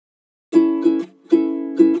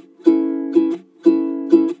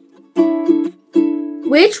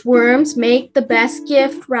Which worms make the best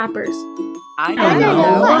gift wrappers? I don't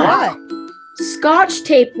know. What? Scotch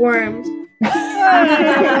tape worms. Scotch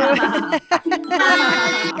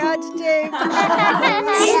tape.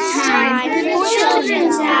 It's time for the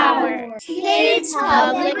Children's Hour. Kids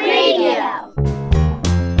Public Radio.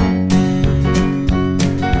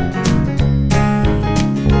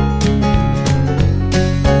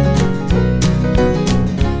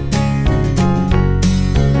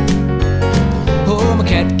 Oh, my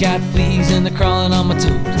cat got fleas and they're crawling on my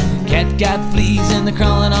toes. Cat got fleas and they're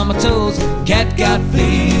crawling on my toes. Cat got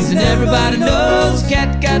fleas and everybody knows.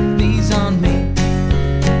 Cat got fleas on me.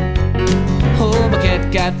 Oh, my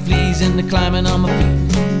cat got fleas and they're climbing on my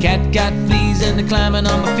feet. Cat got fleas and they're climbing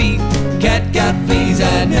on my feet. Cat got fleas,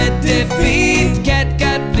 I admit defeat. Cat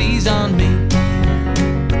got fleas on me.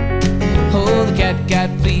 Oh, the cat got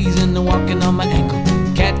fleas and they're walking on my ankle.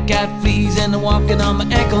 Cat got fleas and they're walking on my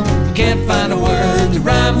ankle. I can't find a word to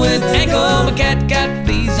rhyme with ankle. My cat got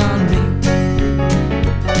fleas on me.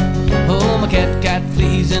 Oh, my cat got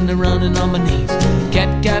fleas and they're running on my knees.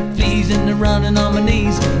 Cat got fleas and they're running on my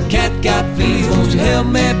knees. Cat got fleas, won't you help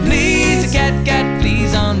me please? The cat got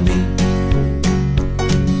fleas on me.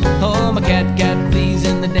 Oh, my cat got fleas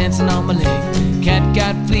and they're dancing on my leg. Cat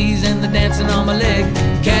got fleas and they're dancing on my leg.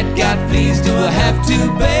 Cat got fleas, do I have to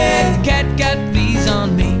beg? Cat got fleas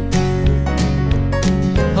on me.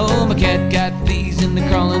 Oh, my cat got fleas and they're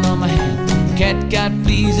crawling on my hand. Cat got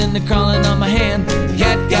fleas and they're crawling on my hand.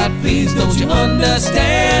 Cat got fleas, don't you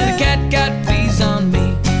understand? The cat got fleas on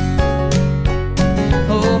me.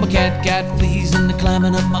 Oh, my cat got fleas and they're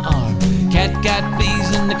climbing up my arm. Cat got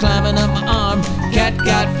fleas and they're climbing up my arm. Cat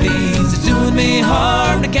got fleas, it's doing me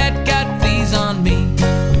harm. The cat got fleas on me.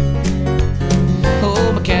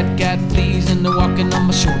 Oh, my cat got fleas and they're walking on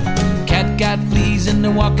my shoulder. Cat got fleas and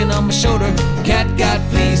they're walking on my shoulder. Cat got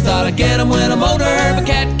fleas, thought I'd get 'em when I'm older. But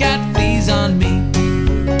cat got fleas on me.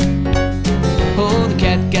 Oh, the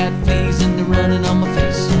cat got fleas and they're running on my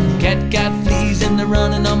face. Cat got fleas and they're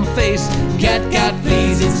running on my face. Cat got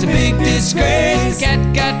fleas, it's a big disgrace. The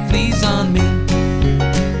cat got fleas on me.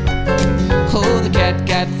 Oh, the cat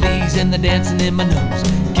got fleas and they're dancing in my nose.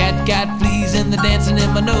 Cat got fleas and they're dancing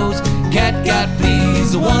in my nose. Cat got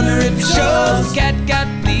fleas, I wonder if it shows. Cat got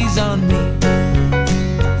fleas on me.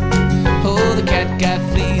 Oh, the cat got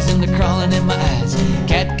fleas and they're crawling in my eyes.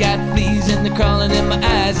 Cat got fleas and they're crawling in my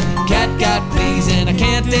eyes. Cat got fleas and I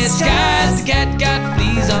can't disguise. The cat got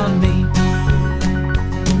fleas on me.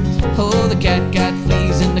 Oh, the cat got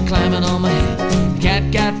fleas and they're climbing on my head. The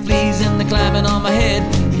cat got fleas and they're climbing on my head.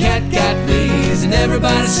 The cat got fleas and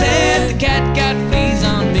everybody said the cat got fleas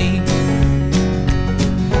on me.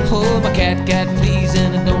 Oh, my cat got fleas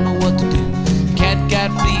and I don't know what to do. The cat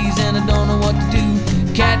got fleas and I don't know what to do.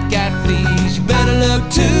 The cat got fleas, you better look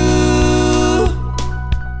too.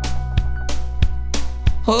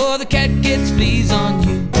 Oh, the cat gets fleas on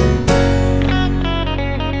you.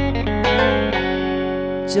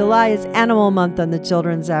 July is Animal Month on the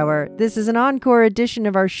Children's Hour. This is an encore edition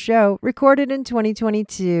of our show recorded in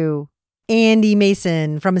 2022. Andy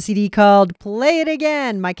Mason from a CD called Play It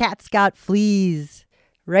Again, My Cat's Got Fleas.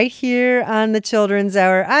 Right here on the Children's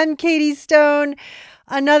Hour. I'm Katie Stone.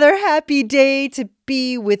 Another happy day to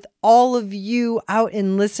be with all of you out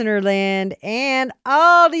in listener land and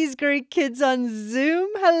all these great kids on Zoom.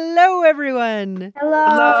 Hello, everyone. Hello.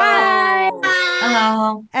 Hi.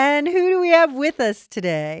 Hello. And who do we have with us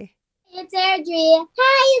today? It's Airdrie.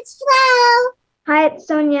 Hi, it's Flo. Hi, it's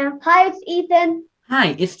Sonia. Hi, it's Ethan.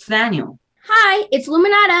 Hi, it's Daniel. Hi, it's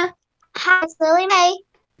Luminata. Hi, it's Lily Mae.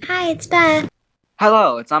 Hi, it's Beth.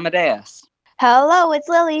 Hello, it's Amadeus. Hello, it's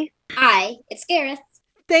Lily. Hi, it's Gareth.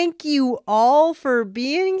 Thank you all for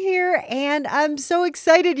being here, and I'm so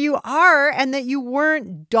excited you are and that you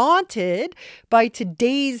weren't daunted by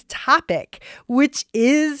today's topic, which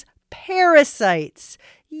is parasites.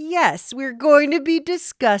 Yes, we're going to be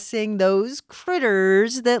discussing those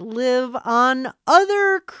critters that live on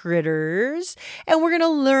other critters, and we're going to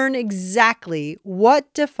learn exactly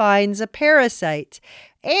what defines a parasite,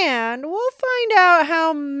 and we'll find out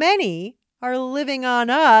how many are living on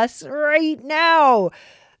us right now.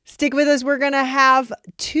 Stick with us. We're going to have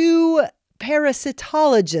two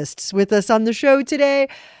parasitologists with us on the show today,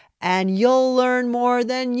 and you'll learn more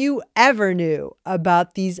than you ever knew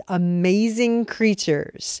about these amazing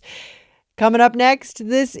creatures. Coming up next,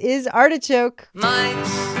 this is Artichoke. Might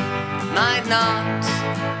not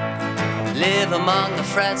live among the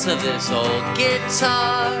frets of this old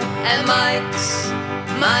guitar, and might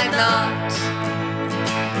not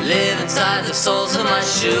live inside the soles of my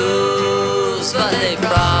shoes, but they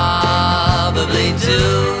probably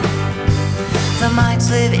do. The mites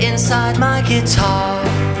live inside my guitar,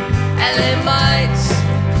 and they might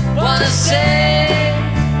wanna sing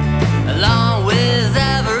along with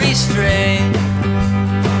every string,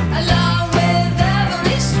 along with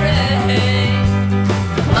every string.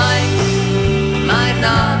 Might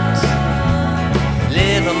not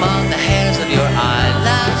live among the hairs of your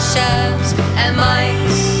eyelashes, and might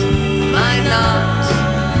not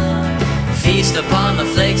feast upon the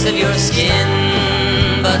flakes of your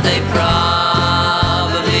skin, but they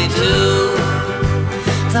probably do.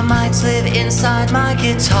 The mites live inside my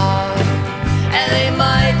guitar, and they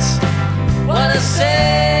might wanna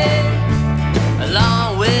sing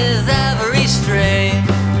along with every string,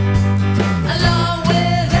 along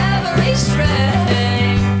with every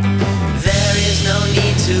string. There is no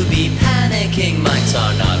need to be panicking, mites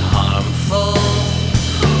are not harmful.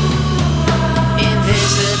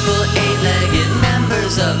 Invisible eight-legged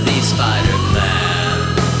members of the spider clan.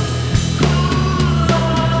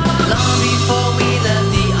 Long before we left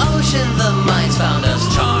the ocean, the mites found us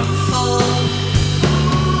charmful.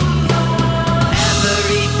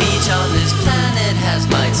 Every beach on this planet has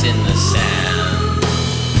mites in the sand.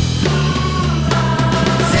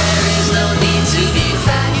 There is no need to be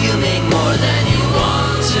vacuuming more than you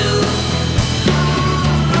want to.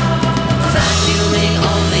 Vacuuming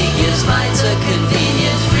only gives mites a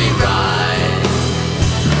convenient free ride.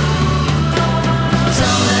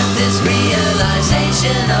 Don't let this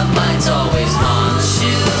realization of mites always haunt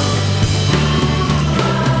you.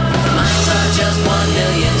 Mites are just 1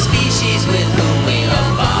 million species with whom we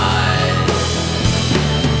abide.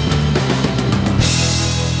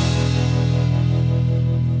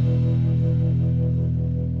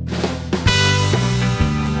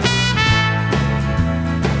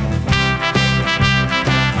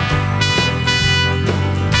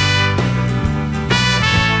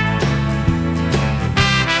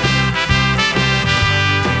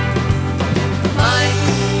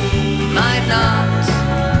 Might not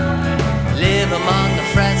live among the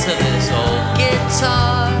frets of this old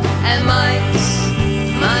guitar, and might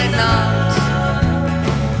not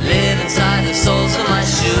live inside the soles of my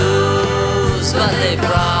shoes, but they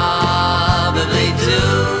probably do.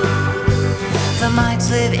 The mites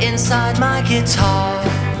live inside my guitar,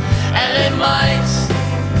 and they might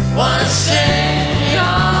wanna sing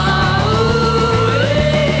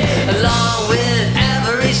along with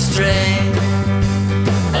every string,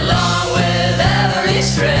 along with every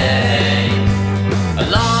string,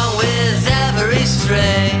 along with every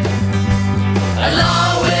string,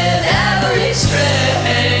 along with every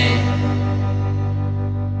string.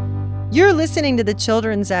 You're listening to the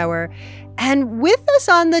Children's Hour, and with us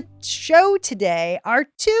on the show today are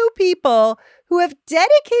two people who have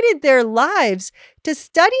dedicated their lives to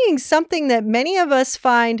studying something that many of us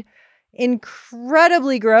find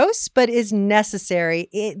incredibly gross, but is necessary.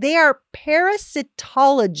 They are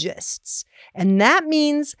parasitologists, and that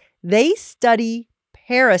means they study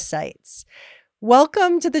parasites.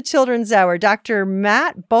 Welcome to the Children's Hour, Dr.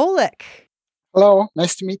 Matt Bolek. Hello,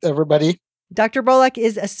 nice to meet everybody. Dr. Bolek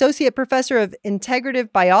is Associate Professor of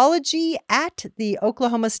Integrative Biology at the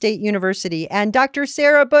Oklahoma State University, and Dr.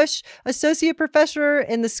 Sarah Bush, Associate Professor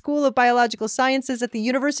in the School of Biological Sciences at the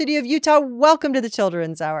University of Utah. Welcome to the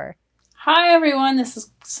Children's Hour. Hi, everyone. This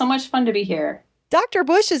is so much fun to be here. Dr.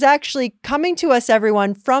 Bush is actually coming to us,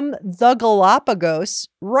 everyone, from the Galapagos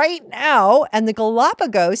right now. And the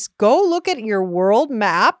Galapagos, go look at your world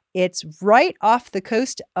map. It's right off the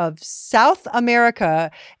coast of South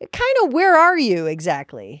America. Kind of, where are you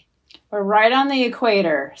exactly? We're right on the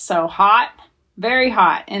equator. So hot, very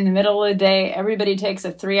hot. In the middle of the day, everybody takes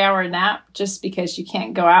a 3-hour nap just because you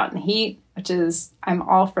can't go out in heat, which is, I'm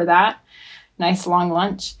all for that. Nice long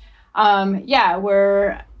lunch.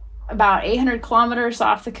 We're about 800 kilometers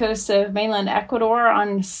off the coast of mainland Ecuador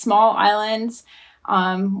on small islands.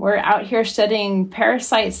 We're out here studying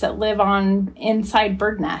parasites that live on inside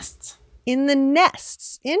bird nests. In the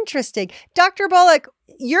nests. Interesting. Dr. Bolek,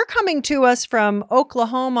 you're coming to us from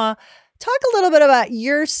Oklahoma. Talk a little bit about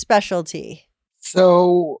your specialty.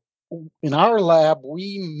 So in our lab,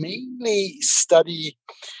 we mainly study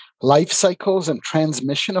life cycles and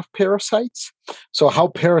transmission of parasites. So how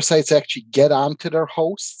parasites actually get onto their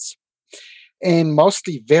hosts, and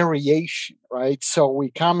mostly variation, right? So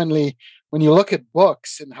we commonly, when you look at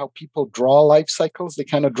books and how people draw life cycles, they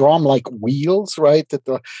kind of draw them like wheels, right? That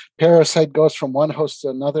the parasite goes from one host to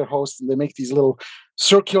another host, and they make these little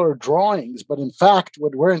circular drawings. But in fact,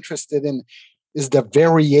 what we're interested in is the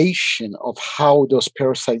variation of how those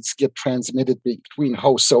parasites get transmitted between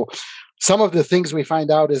hosts. So some of the things we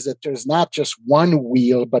find out is that there's not just one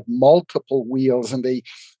wheel, but multiple wheels, and they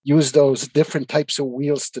use those different types of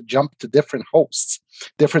wheels to jump to different hosts,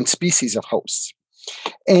 different species of hosts.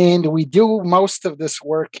 And we do most of this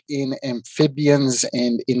work in amphibians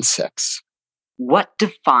and insects. What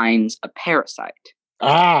defines a parasite?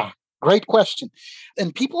 Great question.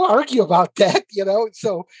 And people argue about that,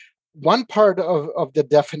 So one part of the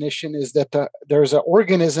definition is that there's an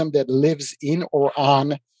organism that lives in or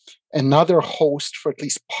on another host for at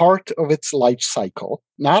least part of its life cycle,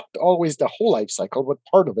 not always the whole life cycle, but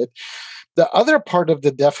part of it. The other part of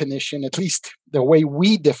the definition, at least the way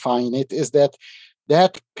we define it, is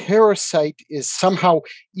that parasite is somehow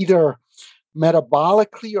either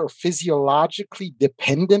metabolically or physiologically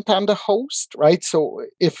dependent on the host, right? So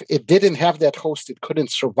if it didn't have that host, it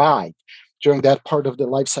couldn't survive during that part of the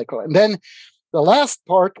life cycle. And then the last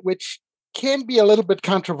part, which can be a little bit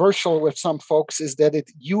controversial with some folks, is that it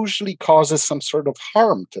usually causes some sort of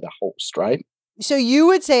harm to the host, right? So you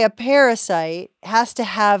would say a parasite has to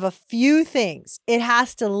have a few things. It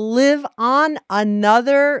has to live on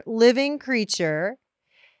another living creature.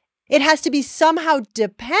 It has to be somehow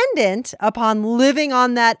dependent upon living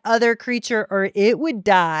on that other creature or it would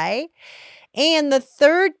die. And the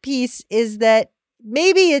third piece is that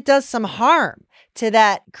maybe it does some harm to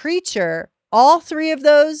that creature. All three of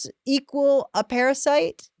those equal a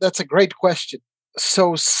parasite? That's a great question.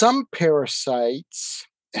 So some parasites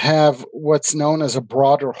have what's known as a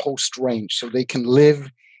broader host range. So they can live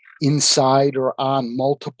inside or on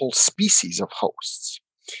multiple species of hosts.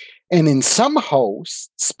 And in some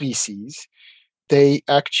host species, they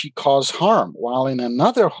actually cause harm, while in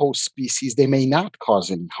another host species, they may not cause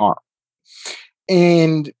any harm.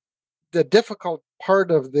 And the difficult part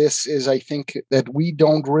of this is, I think, that we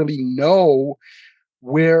don't really know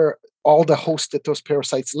where all the hosts that those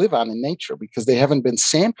parasites live on in nature because they haven't been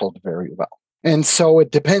sampled very well. And so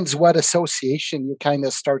it depends what association you kind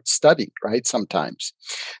of start studying, right? Sometimes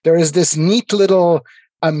there is this neat little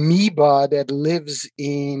amoeba that lives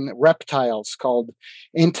in reptiles called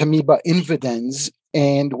Entamoeba invidens.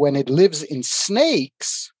 And when it lives in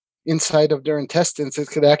snakes inside of their intestines, it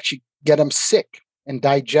could actually get them sick and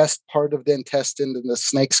digest part of the intestine. And the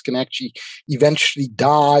snakes can actually eventually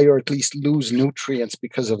die or at least lose nutrients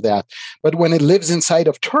because of that. But when it lives inside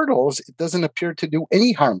of turtles, it doesn't appear to do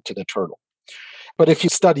any harm to the turtle. But if you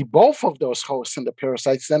study both of those hosts and the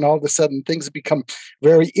parasites, then all of a sudden things become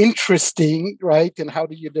very interesting, right? And how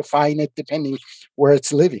do you define it depending where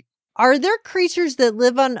it's living? Are there creatures that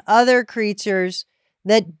live on other creatures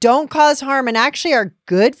that don't cause harm and actually are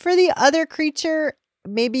good for the other creature?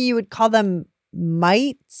 Maybe you would call them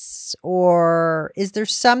mites, or is there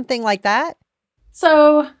something like that?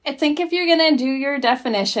 So I think if you're going to do your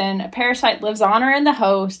definition, a parasite lives on or in the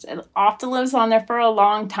host. It often lives on there for a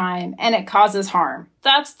long time and it causes harm.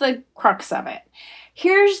 That's the crux of it.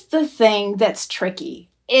 Here's the thing that's tricky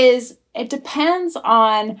is it depends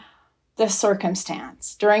on the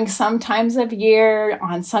circumstance. During some times of year,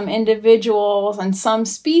 on some individuals and some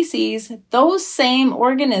species, those same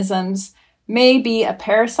organisms may be a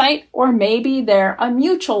parasite, or maybe they're a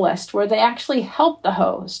mutualist where they actually help the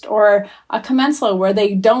host, or a commensal where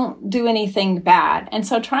they don't do anything bad. And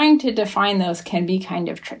so trying to define those can be kind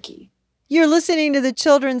of tricky. You're listening to the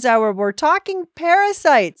Children's Hour. We're talking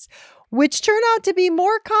parasites, which turn out to be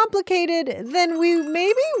more complicated than we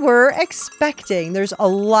maybe were expecting. There's a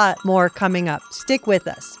lot more coming up. Stick with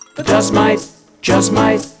us. The dust might, just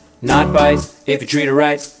might, not bite if you treat her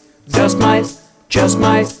right. Dust might, just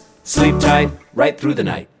might, sleep tight right through the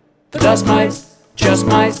night. The dust might, just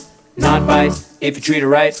might, not bite if you treat her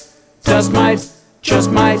right. Dust might,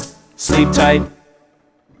 just might, sleep tight.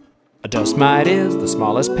 A dust mite is the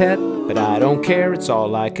smallest pet, but I don't care, it's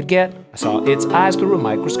all I could get. I saw its eyes through a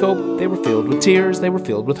microscope, they were filled with tears, they were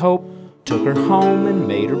filled with hope. Took her home and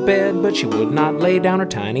made her bed, but she would not lay down her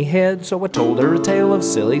tiny head. So I told her a tale of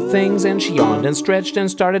silly things, and she yawned and stretched and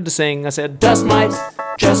started to sing. I said, dust might,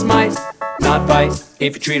 just might, not bite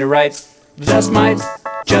if you treat her right. The dust might,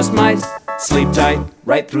 just might, sleep tight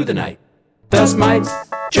right through the night. Dust might,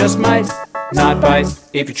 just might, not bite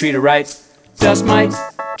if you treat her right. Dust might,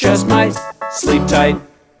 just might, sleep tight.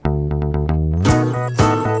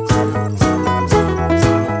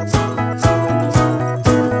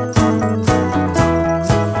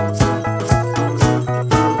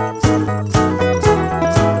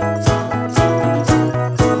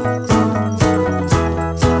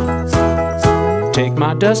 Take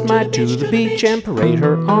my dust mite to the beach and parade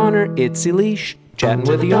her on her itsy leash. Chatting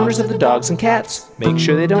with the owners of the dogs and cats. Make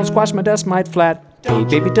sure they don't squash my dust mite flat. Hey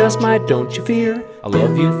baby dust mite, don't you fear. I'll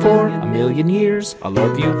love you for a million years. I'll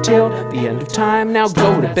love you till the end of time. Now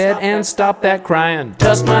go to bed and stop that crying.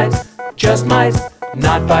 Dust mite, just might,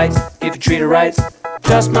 not bite if you treat her right.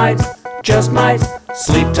 Just might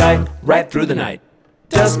sleep tight right through the night.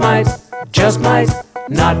 Just might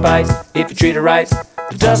not bite if you treat her right.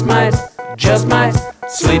 The dust might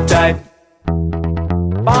sleep tight.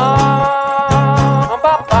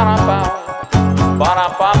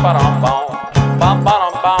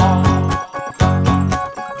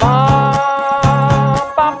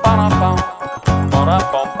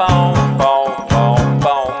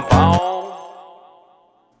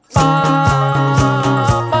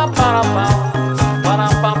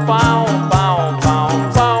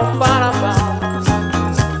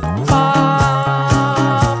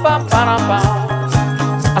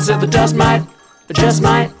 I said the dust might, just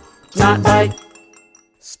might not bite.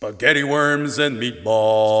 Spaghetti worms and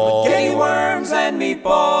meatballs. Spaghetti worms and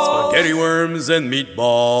meatballs. Spaghetti worms and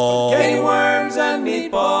meatballs. Spaghetti worms and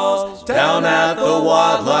meatballs. Down at the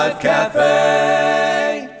Wildlife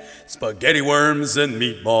Cafe. Spaghetti worms and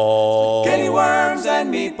meatballs. Spaghetti worms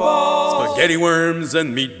and meatballs. Spaghetti worms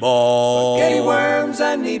and meatballs. Spaghetti worms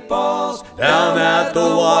and meatballs. Down at the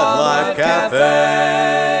Wildlife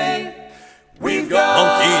Cafe. We've got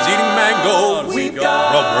monkeys eating mangoes. We've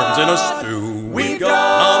got rugworms in a stew. We've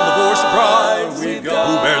got omnivore surprise. We've got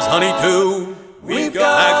Who bears honey too. We've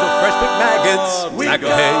got bags of fresh picked maggots. Sack of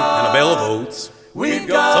hay and a bale of oats. We've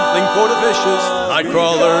got something for the vicious, night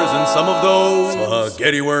crawlers and some of those.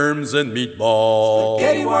 Spaghetti worms and meatballs.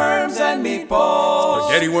 Spaghetti worms and meatballs.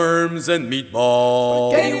 Spaghetti worms and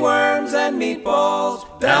meatballs. Spaghetti worms and meatballs.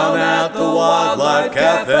 Down at the Wildlife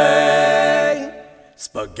Cafe.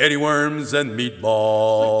 Spaghetti worms and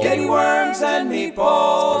meatballs. Spaghetti worms and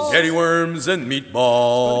meatballs. Spaghetti worms and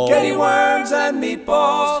meatballs. Spaghetti worms and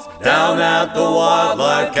meatballs. Down at the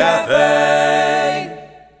Wildlife Cafe.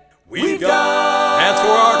 We've got ants for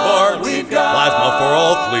aardvarks. We've got plasma for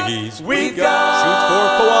all fleas. We've got shoots for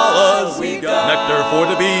koalas. We've got nectar for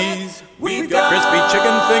the bees. We've got crispy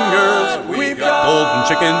chicken fingers. We've got golden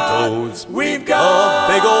chicken toes. We've got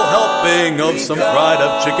a big old helping of some fried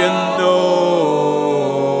up chicken nose.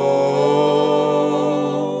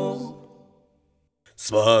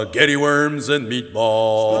 Spaghetti worms and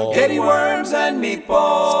meatballs. Spaghetti worms and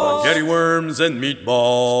meatballs. Spaghetti worms and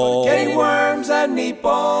meatballs. Spaghetti worms and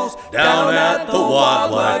meatballs. Down at the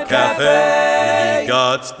Wildlife Cafe. We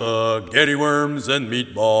got spaghetti worms and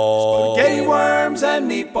meatballs. Spaghetti worms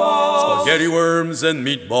and meatballs. Spaghetti worms and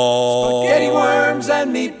meatballs. Spaghetti worms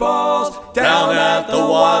and meatballs. Down at the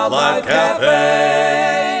Wildlife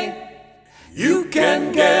Cafe. You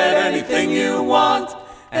can get anything you want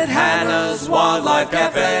at Hannah's Wildlife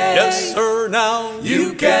Cafe. Yes, sir, now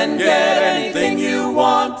you can get anything you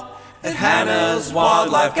want at Hannah's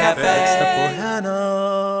Wildlife Cafe. Except for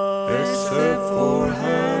Hannah. Except for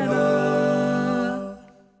Hannah.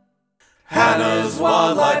 Hannah's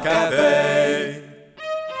Wildlife Cafe.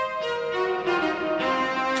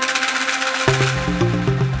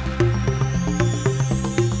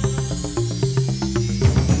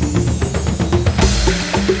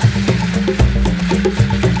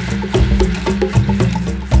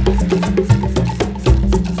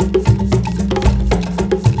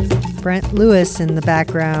 Brent Lewis in the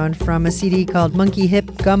background from a CD called Monkey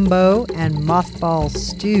Hip Gumbo and Mothball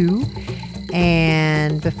Stew.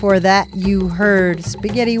 And before that, you heard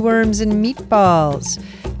Spaghetti Worms and Meatballs.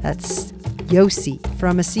 That's Yossi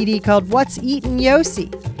from a CD called What's Eatin' Yossi.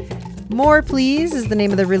 More Please is the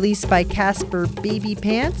name of the release by Casper Baby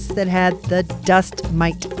Pants that had the Dust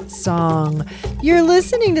Mite song. You're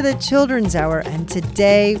listening to the Children's Hour, and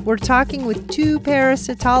today we're talking with two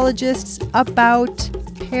parasitologists about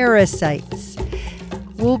parasites.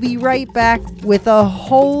 We'll be right back with a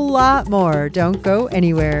whole lot more. Don't go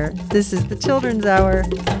anywhere. This is the Children's Hour.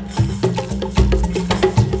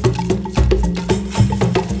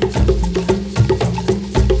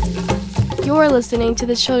 You're listening to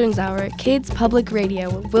the Children's Hour at Kids Public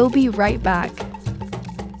Radio. We'll be right back.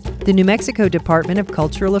 The New Mexico Department of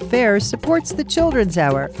Cultural Affairs supports the Children's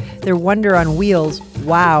Hour. Their Wonder on Wheels,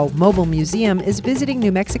 WOW Mobile Museum is visiting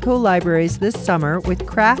New Mexico libraries this summer with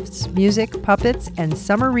crafts, music, puppets, and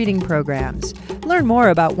summer reading programs. Learn more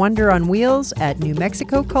about Wonder on Wheels at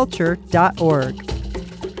newmexicoculture.org.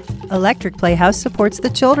 Electric Playhouse supports the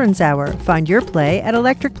Children's Hour. Find your play at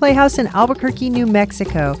Electric Playhouse in Albuquerque, New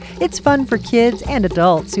Mexico. It's fun for kids and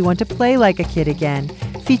adults who want to play like a kid again.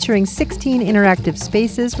 Featuring 16 interactive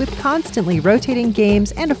spaces with constantly rotating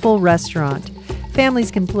games and a full restaurant. Families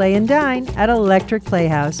can play and dine at Electric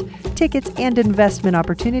Playhouse. Tickets and investment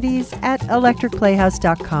opportunities at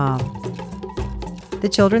electricplayhouse.com. The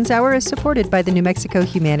Children's Hour is supported by the New Mexico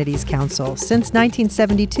Humanities Council. Since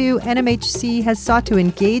 1972, NMHC has sought to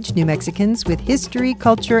engage New Mexicans with history,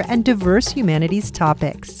 culture, and diverse humanities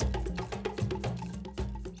topics.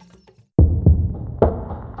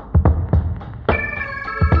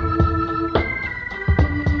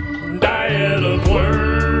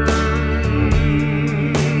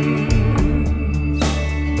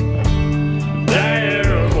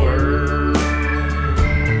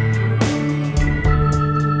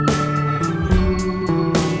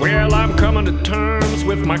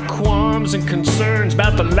 with my qualms and concerns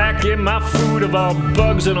about the lack in my food of all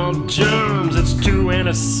bugs and all germs. It's too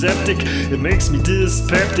antiseptic, it makes me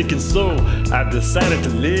dyspeptic, and so I've decided to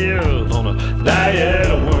live on a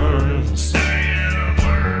diet of worms.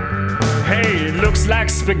 Hey, it looks like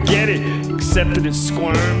spaghetti, except that it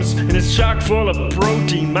squirms, and it's chock full of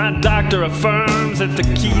protein. My doctor affirms that the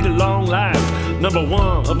key to long life: number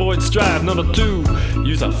 1, avoid strife. Number 2,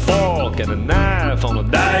 use a fork and a knife on a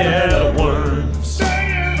diet of worms.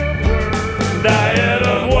 Diet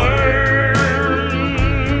of worms.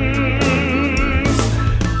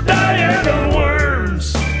 Diet of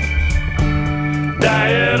worms.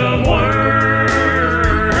 Diet of worms.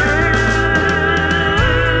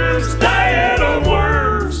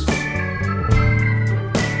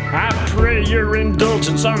 Your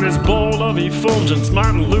indulgence on this bowl of effulgence.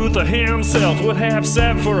 Martin Luther himself would have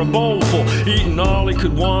sat for a bowlful, eating all he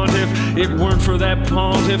could want if it weren't for that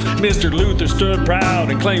pontiff. Mr. Luther stood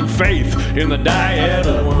proud and claimed faith in the diet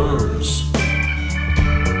of worms.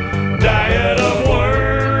 Diet of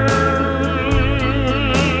worms.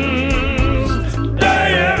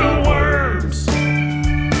 Diet of worms.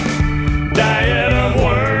 Diet of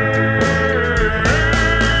worms.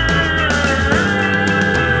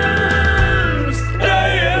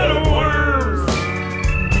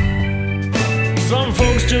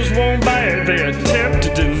 Just won't buy it, they attempt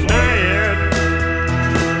to deny it.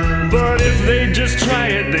 But if they just try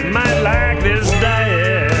it, they might like this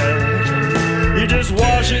diet. You just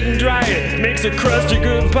wash it and dry it, makes a crusty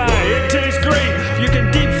good pie. It tastes great, you can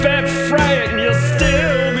deep fat fry it, and you'll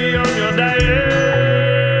still be on your diet.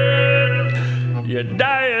 Your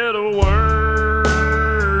diet of worms.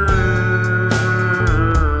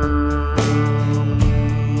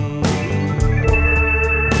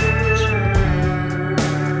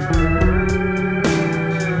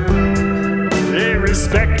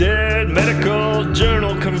 Respected medical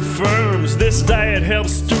journal confirms this diet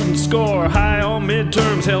helps students score high on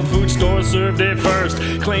midterms. Health food stores served it first,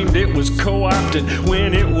 claimed it was co-opted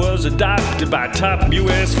when it was adopted by top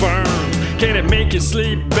U.S. firms. Can it make you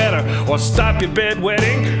sleep better or stop your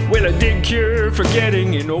bedwetting? Well, it did cure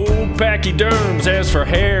forgetting in old pachyderms. As for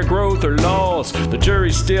hair growth or loss, the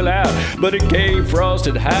jury's still out, but it gave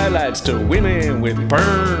frosted highlights to women with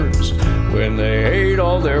burns when they ate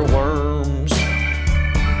all their worms.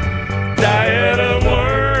 Diet of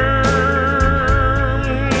worms.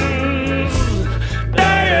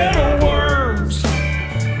 Diet of worms.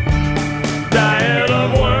 Diet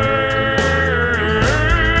of worms.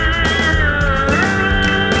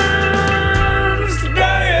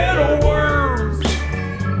 Diet of worms.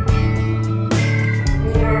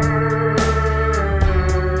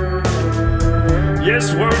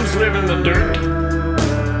 Yes, worms live in the dirt.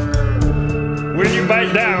 When you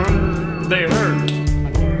bite down, they hurt.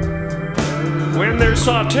 When they're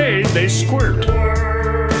sauteed, they squirt.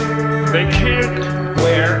 They can't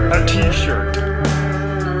wear a t-shirt.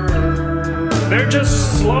 They're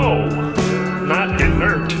just slow, not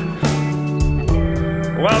inert.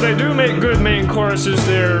 While they do make good main courses,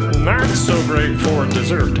 they're not so great for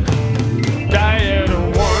dessert. Diet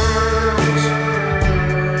of worms.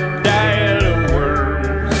 Diet of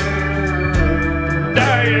worms.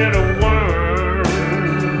 Diet of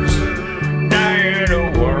worms. Diet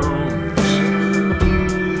of worms.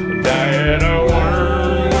 Diet of worms.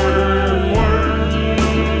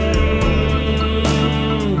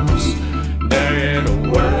 Diet of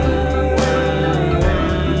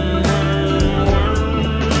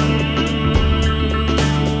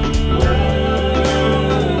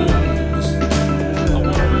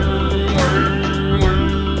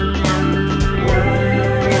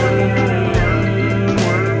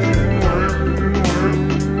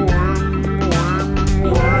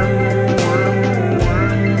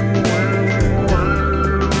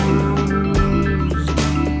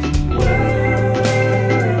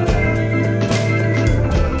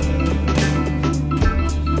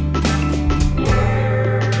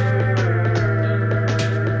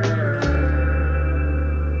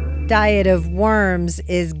Diet of Worms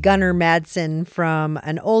is Gunnar Madsen from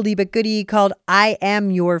an oldie but goodie called I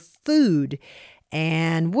Am Your Food,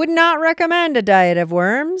 and would not recommend a diet of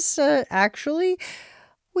worms, actually.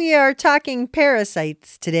 We are talking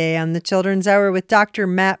parasites today on the Children's Hour with Dr.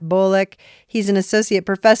 Matt Bolek. He's an associate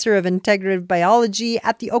professor of integrative biology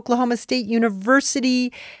at the Oklahoma State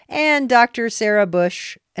University, and Dr. Sarah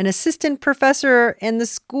Bush, an assistant professor in the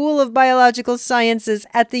School of Biological Sciences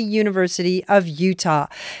at the University of Utah.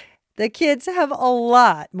 The kids have a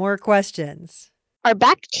lot more questions. Are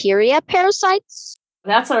bacteria parasites?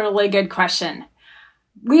 That's a really good question.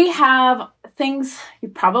 We have things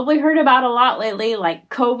you've probably heard about a lot lately, like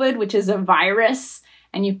COVID, which is a virus,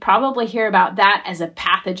 and you probably hear about that as a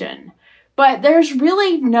pathogen. But there's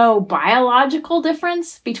really no biological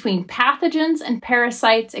difference between pathogens and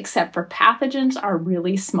parasites, except for pathogens are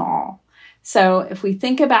really small. So if we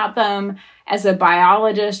think about them as a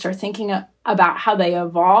biologist or thinking about how they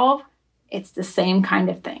evolve, it's the same kind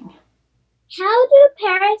of thing. How do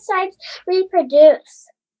parasites reproduce?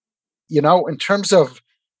 In terms of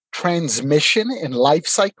transmission and life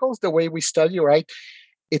cycles, the way we study, right,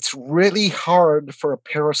 it's really hard for a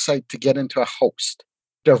parasite to get into a host.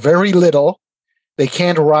 They're very little. They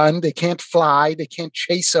can't run, they can't fly, they can't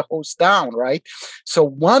chase a host down, right? So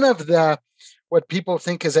one of what people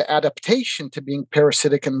think is an adaptation to being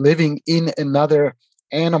parasitic and living in another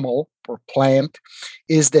animal or plant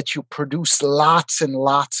is that you produce lots and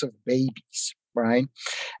lots of babies, right?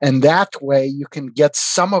 And that way you can get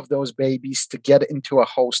some of those babies to get into a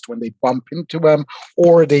host when they bump into them,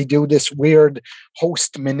 or they do this weird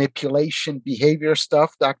host manipulation behavior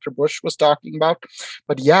stuff Dr. Bush was talking about.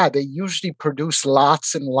 But yeah, they usually produce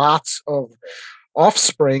lots and lots of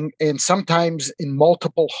offspring, and sometimes in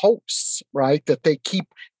multiple hosts, right? That they keep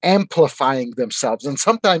amplifying themselves. And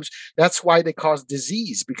sometimes that's why they cause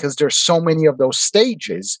disease, because there's so many of those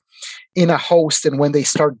stages in a host. And when they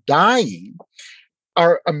start dying,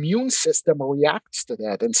 our immune system reacts to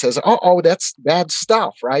that and says, oh, that's bad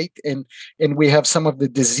stuff, right? And we have some of the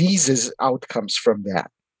diseases outcomes from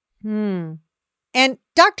that. And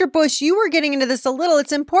Dr. Bush, you were getting into this a little.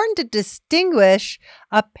 It's important to distinguish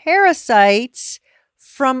a parasite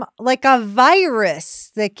from like a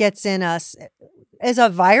virus that gets in us. Is a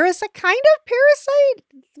virus a kind of parasite?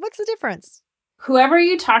 What's the difference? Whoever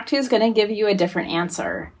you talk to is going to give you a different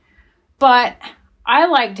answer. But I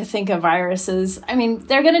like to think of viruses. I mean,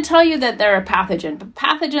 they're going to tell you that they're a pathogen, but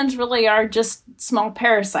pathogens really are just small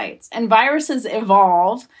parasites. And viruses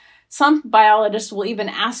evolve. Some biologists will even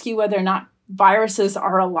ask you whether or not viruses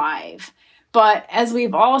are alive. But as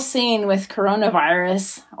we've all seen with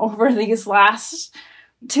coronavirus over these last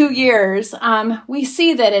 2 years, we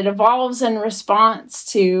see that it evolves in response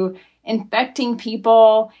to infecting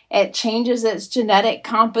people. It changes its genetic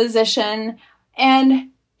composition, and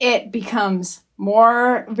it becomes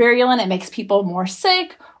more virulent. It makes people more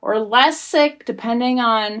sick or less sick, depending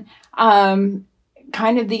on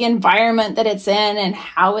kind of the environment that it's in and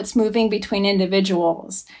how it's moving between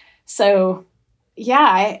individuals. So,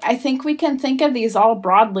 yeah, I think we can think of these all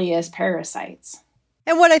broadly as parasites.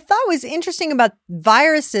 And what I thought was interesting about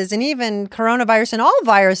viruses, and even coronavirus and all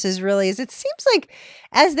viruses really, is it seems like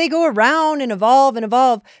as they go around and evolve,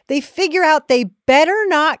 they figure out they better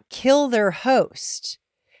not kill their host.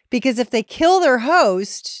 Because if they kill their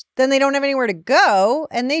host, then they don't have anywhere to go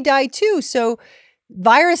and they die too. So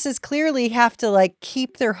viruses clearly have to like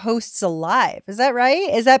keep their hosts alive. Is that right?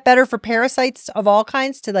 Is that better for parasites of all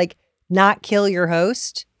kinds to like not kill your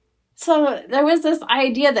host? So there was this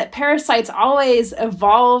idea that parasites always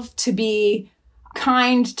evolve to be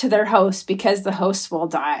kind to their host because the host will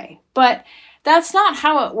die. But that's not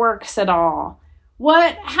how it works at all.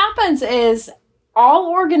 What happens is all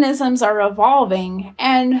organisms are evolving,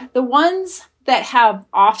 and the ones that have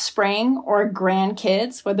offspring or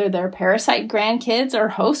grandkids, whether they're parasite grandkids or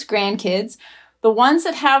host grandkids, the ones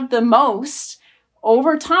that have the most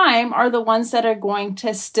over time are the ones that are going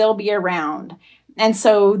to still be around. And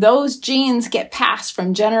so those genes get passed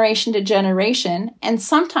from generation to generation. And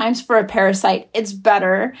sometimes for a parasite, it's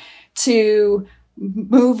better to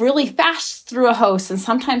move really fast through a host. And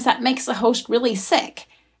sometimes that makes the host really sick.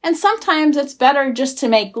 And sometimes it's better just to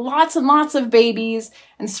make lots and lots of babies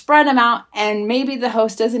and spread them out. And maybe the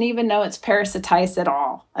host doesn't even know it's parasitized at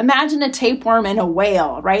all. Imagine a tapeworm and a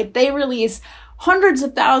whale, right? They release hundreds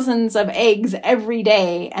of thousands of eggs every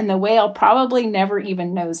day. And the whale probably never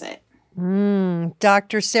even knows it.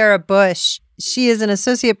 Dr. Sarah Bush. She is an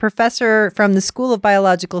associate professor from the School of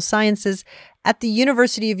Biological Sciences at the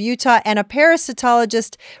University of Utah and a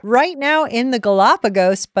parasitologist right now in the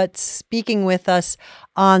Galapagos, but speaking with us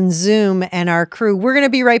on Zoom and our crew. We're going to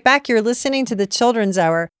be right back. You're listening to the Children's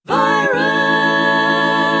Hour. Virus,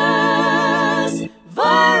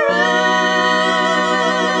 virus,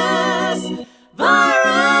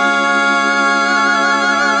 virus.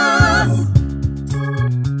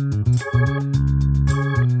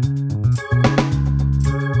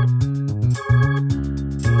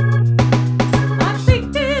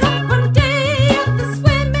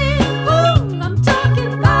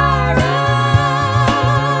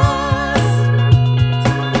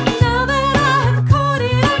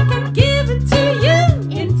 Give it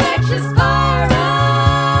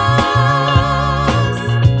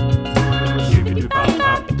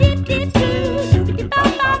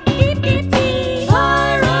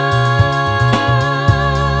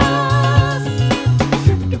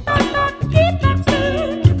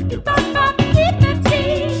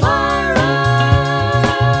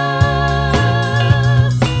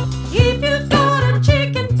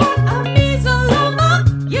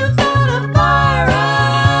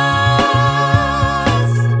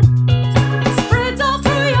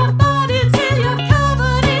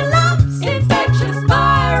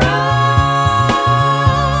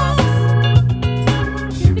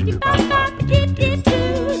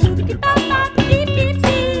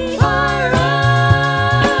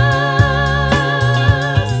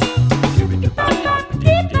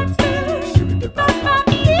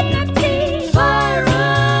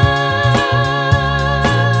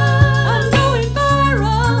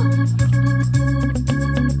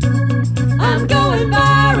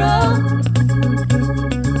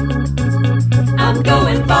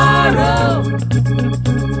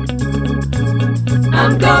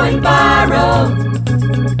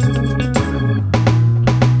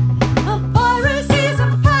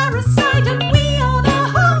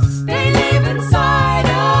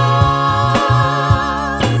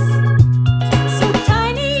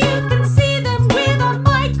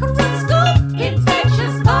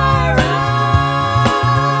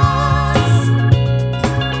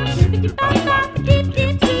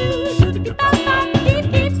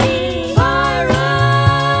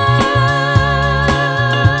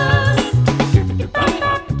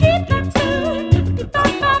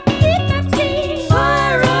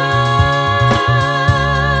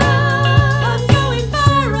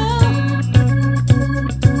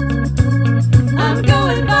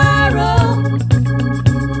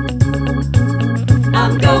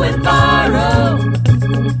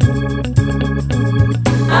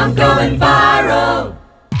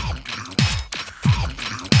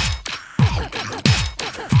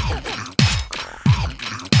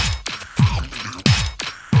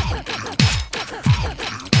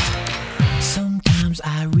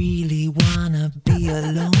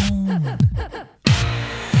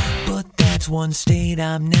That's one state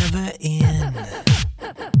I'm never in.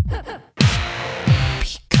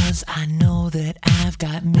 Because I know that I've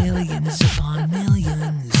got millions upon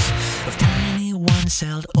millions of tiny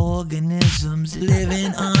one-celled organisms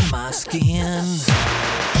living on my skin.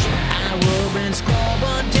 I rub and scrub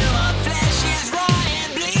until my flesh is raw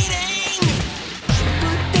and bleeding,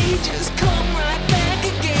 but they just come right back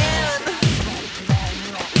again.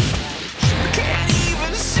 Can't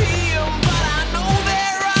even see them, but I know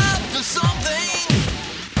they're up to something.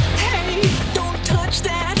 Hey, don't touch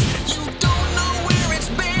that. You don't know where it's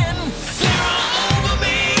been. They're all over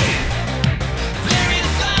me. They're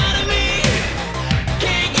inside of me.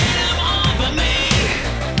 Can't get them off of me.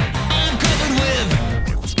 I'm covered with.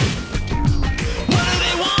 What do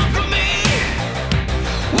they want from me?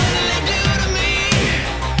 What do they do to me?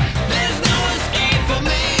 There's no escape for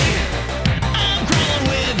me. I'm crawling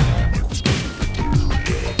with.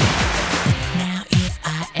 Now if I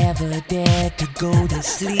ever dare to go to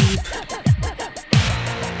sleep,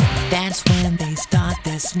 that's when they start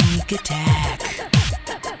their sneak attack.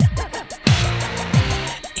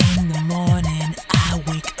 In the morning, I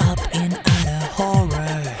wake up in utter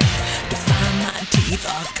horror to find my teeth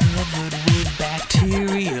are covered with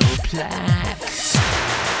bacterial plaques.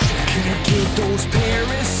 Can't get those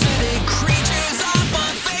parasitic creatures off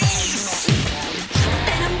my face,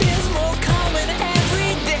 and there's more coming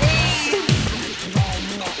every day.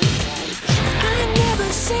 I never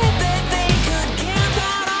said that they could camp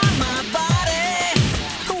out on my body.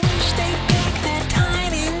 I wish they'd pack their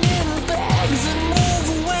tiny little bags and move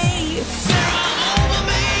away. They're all over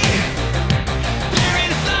me. They're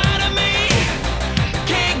inside of me.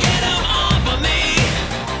 Can't get them off of me.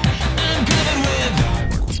 I'm covered with.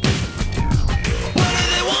 What do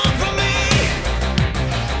they want from me?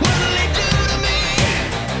 What do they do to me?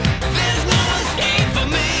 There's no escape for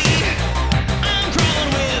me. I'm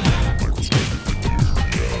crawling with.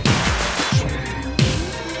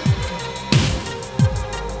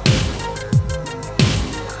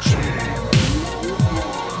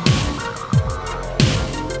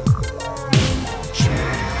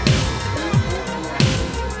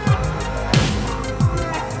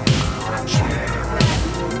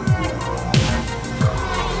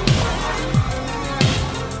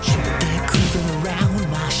 They're creeping around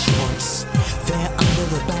my shorts. They're under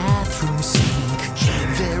the bathroom sink.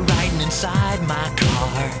 They're riding inside my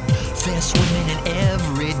car. They're swimming in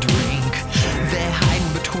every drink. They're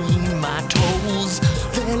hiding between my toes.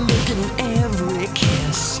 They're looking in every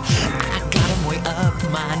kiss. I got 'em way up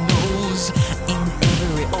my nose, in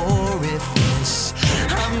every orifice.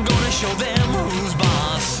 I'm gonna show them who's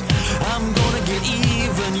boss. I'm gonna get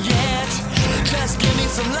even yet. Just give me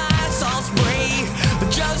some Lysol spray.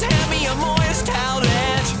 Just hand me a moist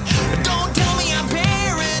towelette. Don't tell me I'm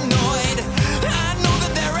paranoid. I know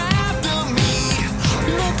that they're after me.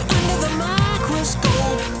 Look under the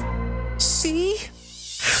microscope. See?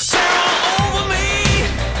 They're all over me.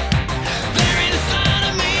 They're inside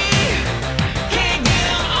of me. Can't get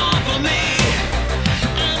them off of me.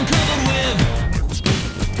 I'm covered with.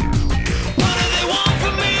 What do they want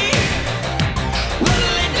from me? What do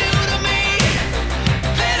they do to me?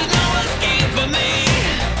 There's no escape for me.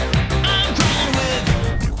 I'm crawling with.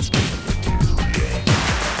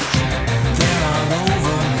 They're all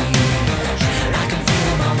over me. I can feel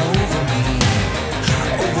them all over me.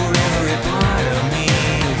 Over every part of me.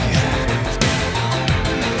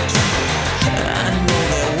 I know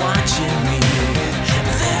they're watching me.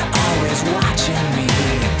 They're always watching me.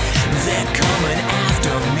 They're coming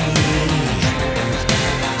after me.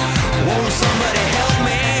 Won't somebody help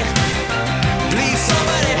me? Please,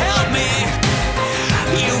 somebody help me.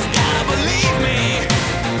 You've gotta believe me.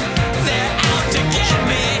 They're out to get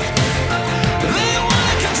me. They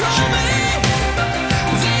wanna control me.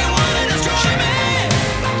 They wanna destroy me.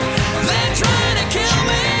 They're trying to kill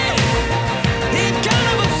me. It kind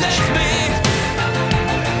of upsets me.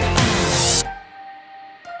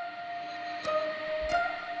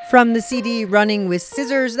 From the CD Running with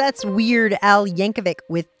Scissors, that's Weird Al Yankovic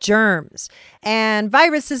with Germs. And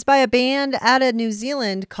Viruses by a band out of New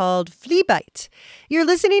Zealand called Fleabite. You're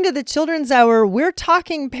listening to the Children's Hour. We're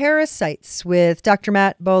talking parasites with Dr.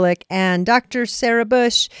 Matt Bolek and Dr. Sarah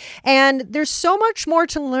Bush. And there's so much more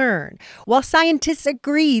to learn. While scientists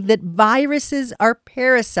agree that viruses are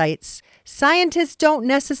parasites, scientists don't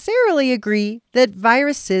necessarily agree that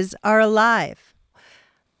viruses are alive.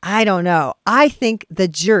 I don't know. I think the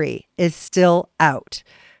jury is still out.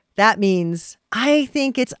 That means I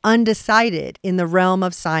think it's undecided in the realm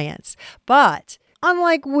of science. But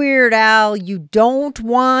unlike Weird Al, you don't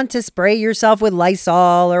want to spray yourself with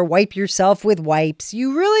Lysol or wipe yourself with wipes.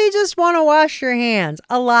 You really just want to wash your hands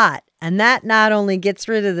a lot And that not only gets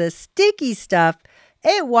rid of the sticky stuff,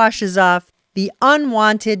 it washes off the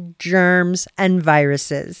unwanted germs and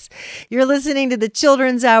viruses. You're listening to the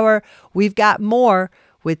Children's Hour. We've got more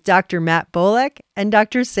with Dr. Matt Bolek and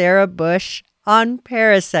Dr. Sarah Bush on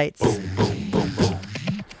parasites. Let's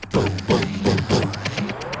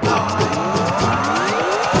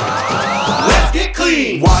get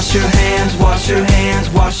clean. Wash your hands, wash your hands,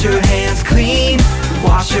 wash your hands clean.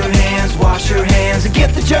 Wash your hands, and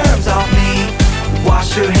get the germs off me.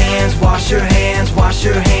 Wash your hands, wash your hands, wash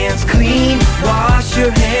your hands clean. Wash your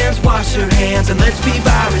hands, and let's be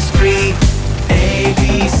virus free. A,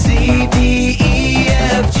 B, C, D, E,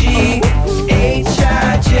 F, G, H,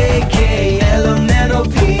 I, J, K, L, M, N, O,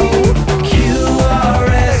 P, Q, R,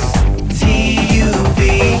 S, T, U,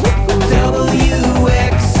 V, W,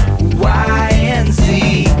 X, Y, and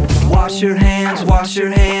Z. Wash your hands, wash your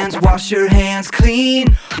hands, wash your hands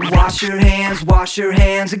clean. Wash your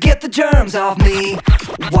hands, and get the germs off me.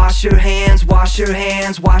 Wash your hands, wash your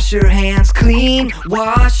hands, wash your hands clean.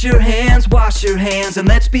 Wash your hands, and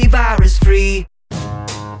let's be virus free.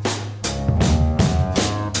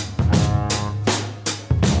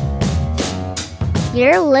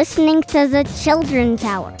 You're listening to the Children's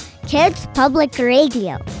Hour, Kids Public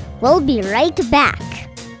Radio. We'll be right back.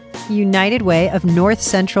 United Way of North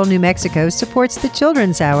Central New Mexico supports the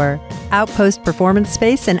Children's Hour. Outpost Performance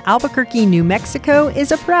Space in Albuquerque, New Mexico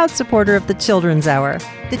is a proud supporter of the Children's Hour.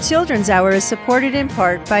 The Children's Hour is supported in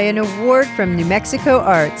part by an award from New Mexico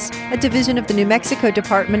Arts, a division of the New Mexico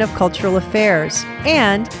Department of Cultural Affairs,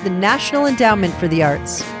 and the National Endowment for the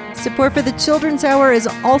Arts. Support for the Children's Hour is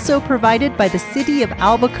also provided by the City of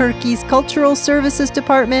Albuquerque's Cultural Services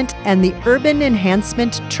Department and the Urban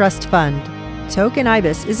Enhancement Trust Fund. Token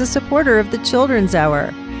Ibis is a supporter of the Children's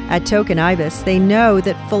Hour. At Token Ibis, they know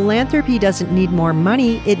that philanthropy doesn't need more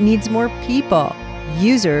money, it needs more people.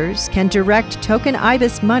 Users can direct Token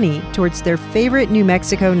Ibis money towards their favorite New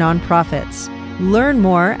Mexico nonprofits. Learn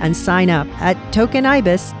more and sign up at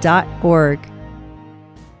tokenibis.org.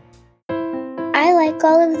 I like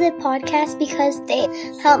all of the podcasts because they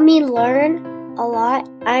help me learn a lot.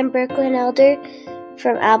 I'm Brooklyn Elder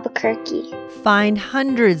from Albuquerque. Find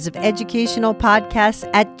hundreds of educational podcasts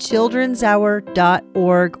at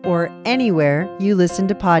childrenshour.org or anywhere you listen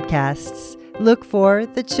to podcasts. Look for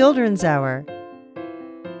the Children's Hour.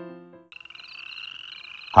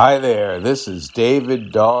 Hi there, this is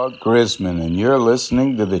David Dog Grisman, and you're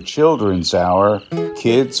listening to the Children's Hour,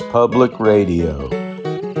 Kids Public Radio.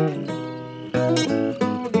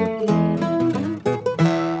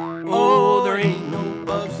 Oh, there ain't no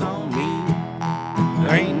bugs on me.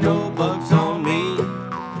 There ain't no bugs on me.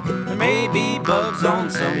 There may be bugs on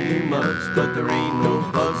some of you mugs, but there ain't no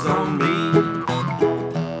bugs on me.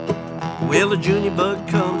 Well, the junior bug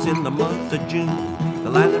comes in the month of June. The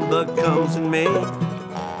lightning bug comes in May.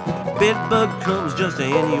 Bed bug comes just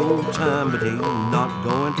any old time, but ain't not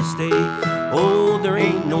going to stay. Oh, there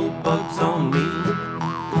ain't no bugs on me.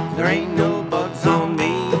 There ain't no bugs on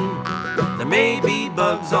me. There may be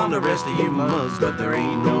bugs on the rest of you mugs, but there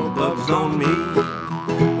ain't no bugs on me.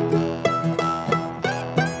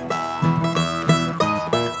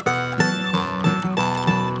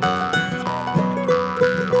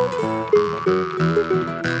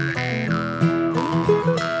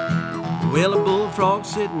 Well, a bullfrog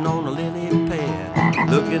sitting on a lily pad,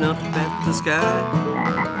 looking up at the sky.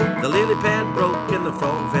 The lily pad broke and the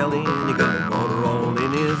frog fell in. He got water all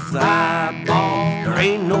in his eyeball. There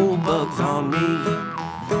ain't no bugs on me.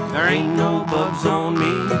 There ain't no bugs on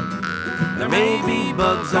me. There may be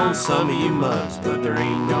bugs on some of you mugs, but there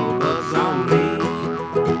ain't no bugs on me.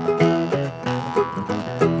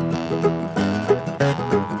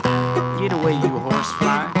 Get away, you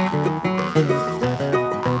horsefly.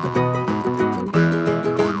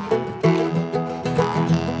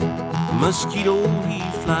 Mosquito, he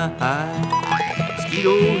fly high.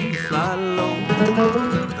 Mosquito, he fly low.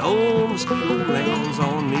 The old mosquito lands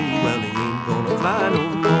on me. Well, he ain't gonna fly no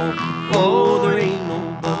more. Oh, there ain't no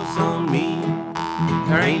bugs on me.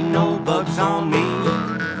 There ain't no bugs on me.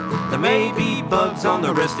 There may be bugs on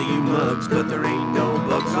the rest of you mugs, but there ain't no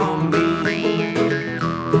bugs on me.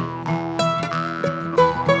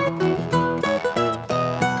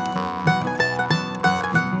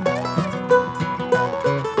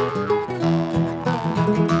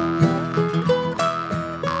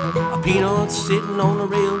 Sitting on a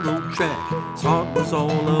railroad track, his heart was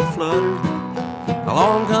all aflutter.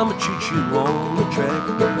 Along come a choo-choo on the track,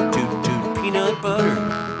 toot-toot peanut butter.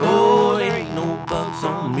 Oh, there ain't no bugs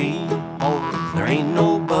on me. Oh, there ain't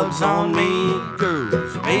no bugs on me.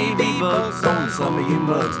 Girls, there may be bugs on some of you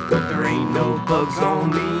mugs, but there ain't no bugs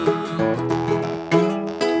on me.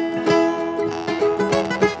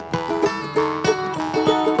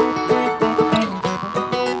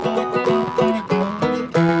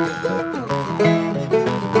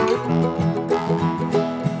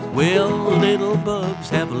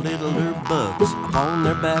 bugs upon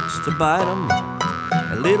their backs to bite 'em.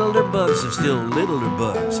 And littler bugs are still littler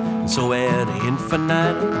bugs, and so ad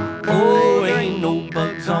infinitum. Oh, ain't no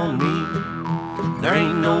bugs on me. There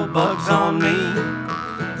ain't no bugs on me.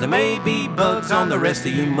 There may be bugs on the rest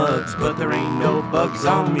of you mugs, but there ain't no bugs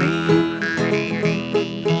on me.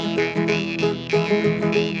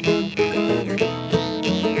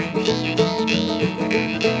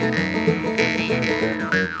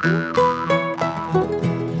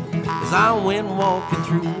 As I went walking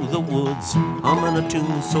through the woods, humming a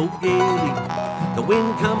tune so gaily, the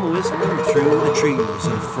wind come whistling through the trees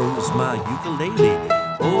and froze my ukulele.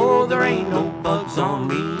 Oh, there ain't no bugs on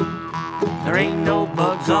me. There ain't no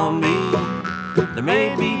bugs on me. There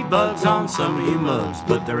may be bugs on some of you mugs,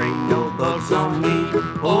 but there ain't no bugs on me.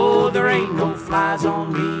 Oh, there ain't no flies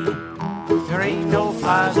on me. There ain't no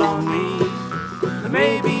flies on me. There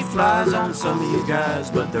may be flies on some of you guys,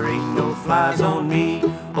 but there ain't no flies on me.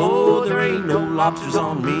 Oh, there ain't no lobsters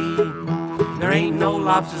on me. There ain't no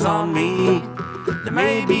lobsters on me. There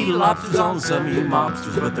may be lobsters on some of you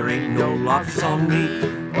mobsters, but there ain't no lobsters on me.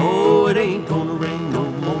 Oh, it ain't gonna rain no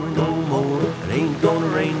more, no more. It ain't gonna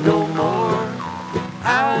rain no more.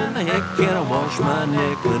 How in the heck can I wash my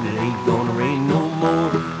neck when it ain't gonna rain no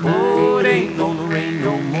more? Oh, it ain't gonna rain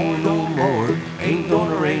no more, no more. Ain't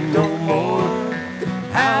gonna rain no more.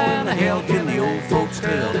 How in the hell can the old folks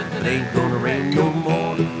tell it ain't gonna rain no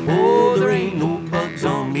more? Oh, there ain't no bugs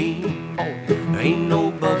on me. There ain't no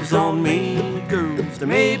bugs on me, girls. There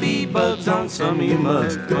may be bugs on some of you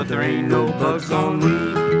mugs, but there ain't no bugs on me.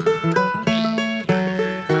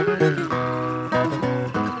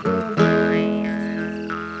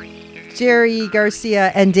 Jerry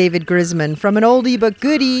Garcia and David Grisman from an oldie but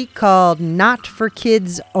goodie called Not for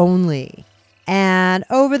Kids Only. And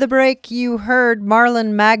over the break, you heard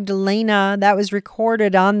Marlon Magdalena. That was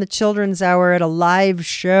recorded on the Children's Hour at a live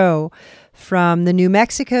show from the New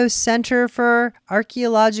Mexico Center for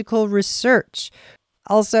Archaeological Research.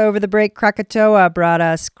 Also over the break, Krakatoa brought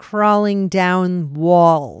us Crawling Down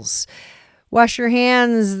Walls. Wash Your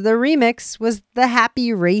Hands, the remix, was The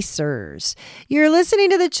Happy Racers. You're listening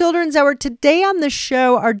to the Children's Hour. Today on the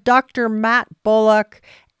show are Dr. Matt Bolek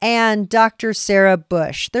and Dr. Sarah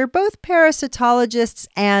Bush. They're both parasitologists,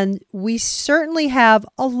 and we certainly have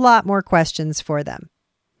a lot more questions for them.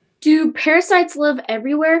 Do parasites live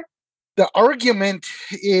everywhere? The argument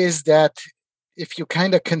is that if you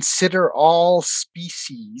kind of consider all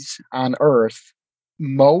species on Earth,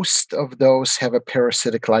 most of those have a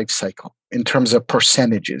parasitic life cycle in terms of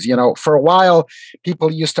percentages. You know, for a while,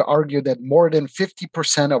 people used to argue that more than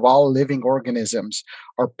 50% of all living organisms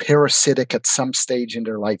are parasitic at some stage in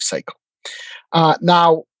their life cycle.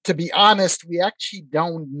 Now, to be honest, we actually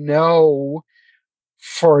don't know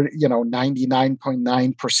for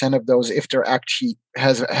 99.9% of those if they're actually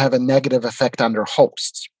have a negative effect on their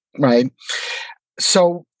hosts, right?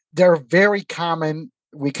 So they're very common.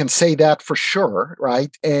 We can say that for sure,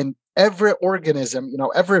 right? And every organism,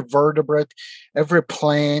 every vertebrate, every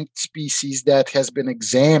plant species that has been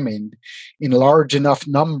examined in large enough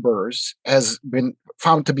numbers has been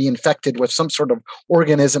found to be infected with some sort of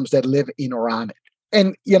organisms that live in or on it.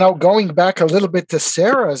 And, going back a little bit to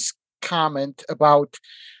Sarah's comment about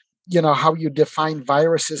how you define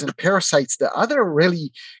viruses and parasites, the other really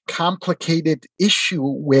complicated issue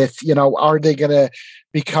with, are they going to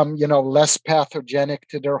become, less pathogenic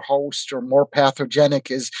to their host or more pathogenic,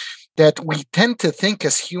 is that we tend to think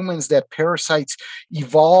as humans that parasites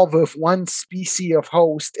evolve with one species of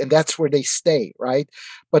host and that's where they stay, right?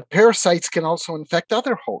 But parasites can also infect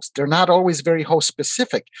other hosts. They're not always very host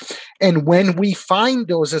specific. And when we find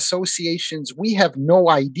those associations, we have no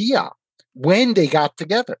idea when they got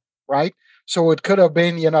together, right? So it could have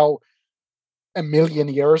been, 1,000,000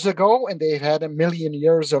 years ago and they've had 1,000,000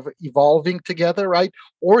 years of evolving together, right?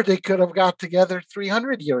 Or they could have got together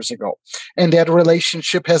 300 years ago and that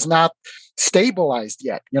relationship has not stabilized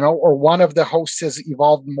yet, or one of the hosts has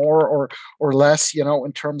evolved more or less,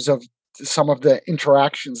 in terms of some of the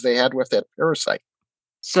interactions they had with that parasite.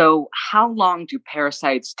 So how long do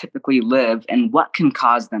parasites typically live and what can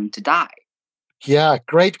cause them to die? Yeah,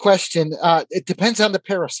 great question. It depends on the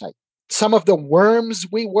parasite. Some of the worms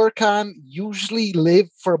we work on usually live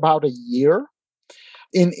for about a year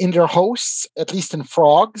in their hosts, at least in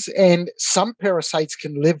frogs. And some parasites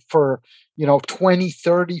can live for, 20,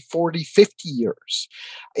 30, 40, 50 years.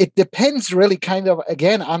 It depends really kind of,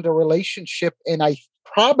 again, on the relationship. And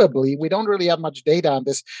we don't really have much data on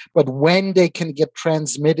this, but when they can get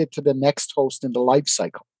transmitted to the next host in the life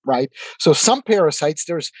cycle, right? So some parasites,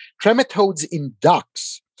 there's trematodes in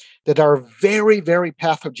ducks that are very, very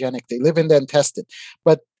pathogenic. They live in the intestine,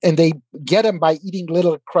 and they get them by eating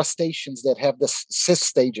little crustaceans that have the cyst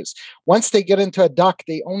stages. Once they get into a duck,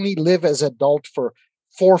 they only live as adult for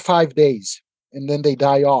 4 or 5 days, and then they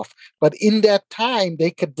die off. But in that time,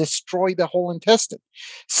 they could destroy the whole intestine.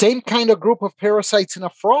 Same kind of group of parasites in a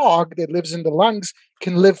frog that lives in the lungs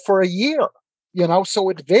can live for a year. So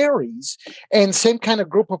it varies. And same kind of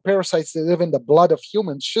group of parasites that live in the blood of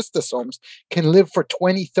humans, schistosomes, can live for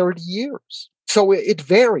 20, 30 years. So it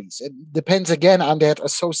varies. It depends, again, on that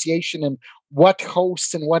association and what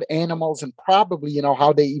hosts and what animals and probably,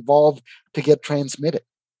 how they evolved to get transmitted.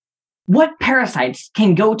 What parasites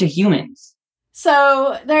can go to humans?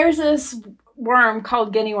 So there's this worm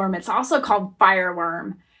called guinea worm. It's also called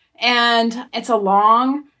fireworm. And it's a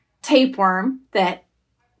long tapeworm that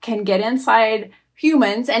can get inside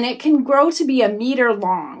humans, and it can grow to be 1 meter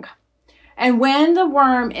long. And when the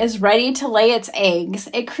worm is ready to lay its eggs,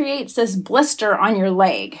 it creates this blister on your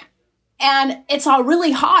leg. And it's a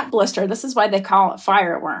really hot blister. This is why they call it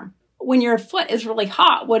fireworm. When your foot is really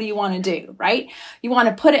hot, what do you want to do, right? You want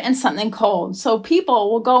to put it in something cold. So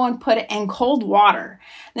people will go and put it in cold water.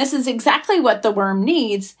 This is exactly what the worm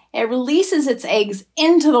needs. It releases its eggs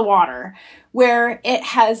into the water, where it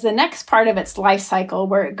has the next part of its life cycle,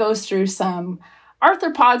 where it goes through some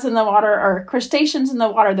arthropods in the water or crustaceans in the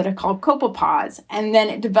water that are called copepods. And then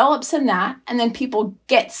it develops in that. And then people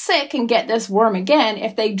get sick and get this worm again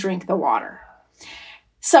if they drink the water.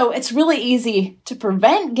 So it's really easy to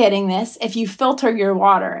prevent getting this if you filter your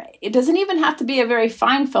water. It doesn't even have to be a very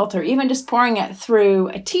fine filter. Even just pouring it through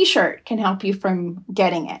a t-shirt can help you from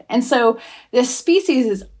getting it. And so this species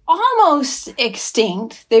is almost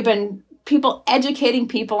extinct. They've been people educating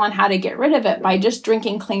people on how to get rid of it by just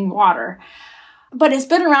drinking clean water. But it's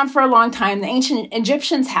been around for a long time. The ancient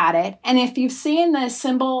Egyptians had it. And if you've seen the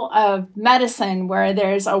symbol of medicine where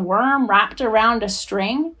there's a worm wrapped around a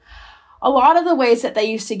string, a lot of the ways that they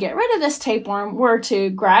used to get rid of this tapeworm were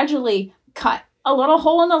to gradually cut a little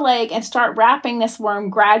hole in the leg and start wrapping this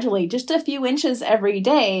worm gradually, just a few inches every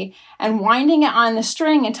day, and winding it on the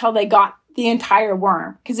string until they got the entire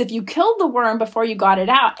worm. Because if you killed the worm before you got it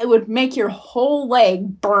out, it would make your whole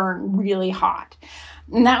leg burn really hot.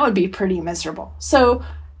 And that would be pretty miserable. So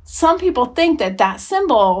some people think that that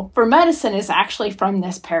symbol for medicine is actually from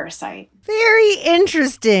this parasite. Very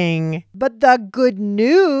interesting. But the good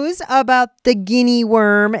news about the guinea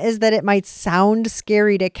worm is that it might sound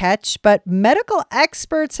scary to catch, but medical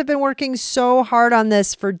experts have been working so hard on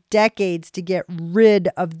this for decades to get rid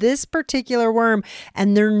of this particular worm,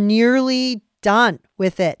 and they're nearly done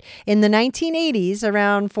with it. In the 1980s,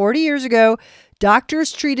 around 40 years ago,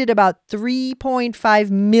 doctors treated about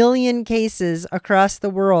 3.5 million cases across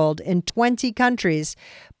the world in 20 countries.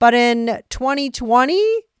 But in 2020,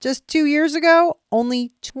 just 2 years ago,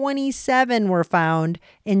 only 27 were found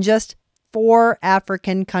in just 4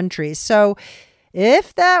 African countries. So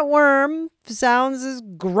if that worm sounds as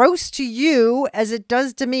gross to you as it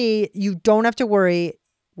does to me, you don't have to worry.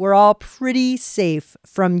 We're all pretty safe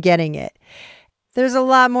from getting it. There's a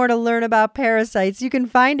lot more to learn about parasites. You can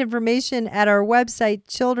find information at our website,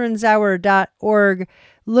 childrenshour.org.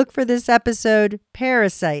 Look for this episode,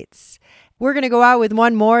 Parasites. We're going to go out with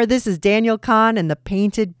one more. This is Daniel Kahn and the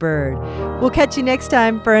Painted Bird. We'll catch you next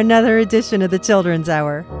time for another edition of the Children's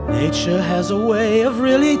Hour. Nature has a way of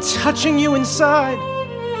really touching you inside.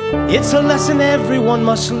 It's a lesson everyone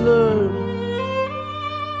must learn.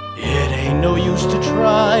 It ain't no use to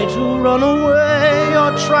try to run away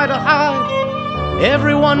or try to hide.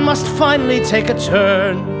 Everyone must finally take a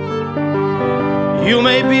turn. You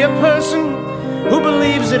may be a person who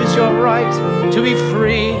believes it is your right to be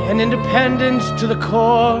free and independent to the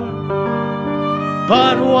core.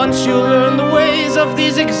 But once you learn the ways of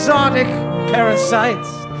these exotic parasites,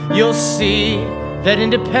 you'll see that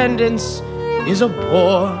independence is a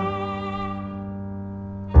bore.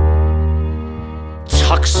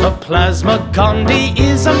 Toxoplasma gondii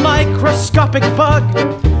is a microscopic bug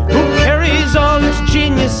who carries all its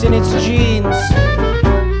genius in its genes.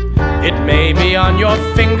 It may be on your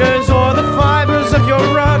fingers or the fibers of your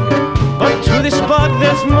rug, but to this bug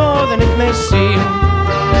there's more than it may seem.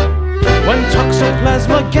 When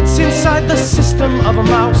toxoplasma gets inside the system of a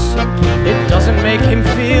mouse, it doesn't make him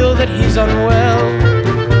feel that he's unwell.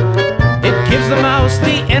 It gives the mouse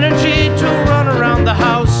the energy to run around the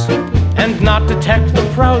house and not detect the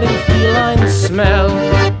prowling feline smell.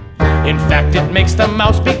 In fact, it makes the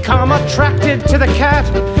mouse become attracted to the cat.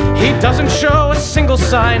 He doesn't show a single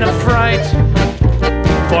sign of fright,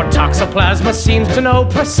 for Toxoplasma seems to know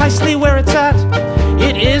precisely where it's at.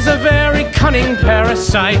 It is a very cunning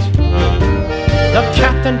parasite. The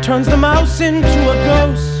cat then turns the mouse into a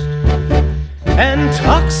ghost. and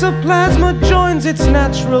toxoplasma joins its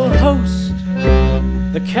natural host,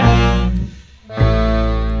 the cat.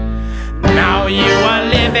 Now you are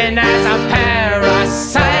living as a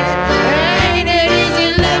parasite. Ain't it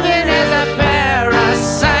easy living as a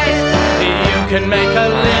parasite? You can make a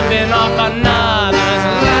living off another's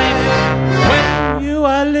life when you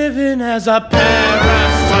are living as a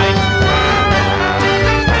parasite.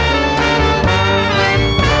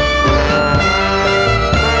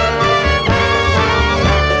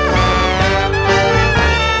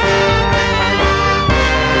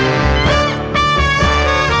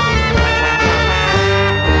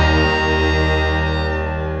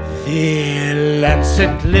 The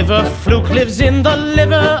lancet liver fluke lives in the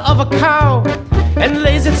liver of a cow and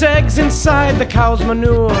lays its eggs inside the cow's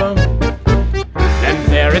manure. And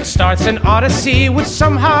there it starts an odyssey which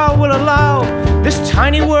somehow will allow this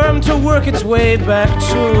tiny worm to work its way back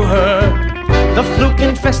to her. The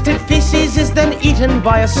fluke-infested feces is then eaten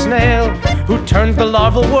by a snail who turns the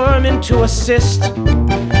larval worm into a cyst,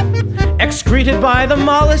 excreted by the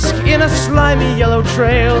mollusk in a slimy yellow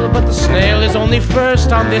trail. But the snail is only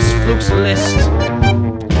first on this fluke's list.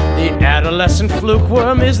 The adolescent fluke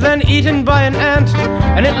worm is then eaten by an ant,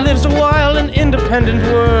 and it lives a while an independent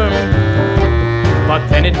worm. But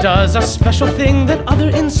then it does a special thing that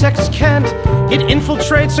other insects can't. It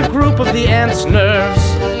infiltrates a group of the ant's nerves.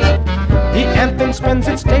 The ant then spends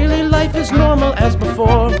its daily life as normal as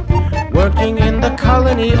before, working in the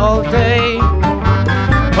colony all day.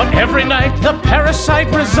 But every night the parasite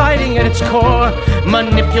residing at its core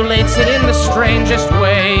manipulates it in the strangest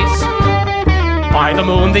ways. By the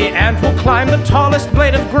moon the ant will climb the tallest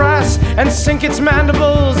blade of grass and sink its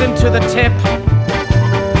mandibles into the tip.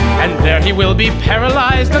 And there he will be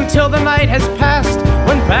paralyzed until the night has passed,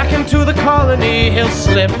 when back into the colony he'll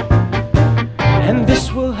slip. And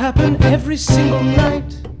this will happen every single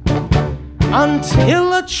night,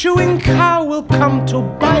 until a chewing cow will come to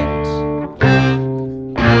bite.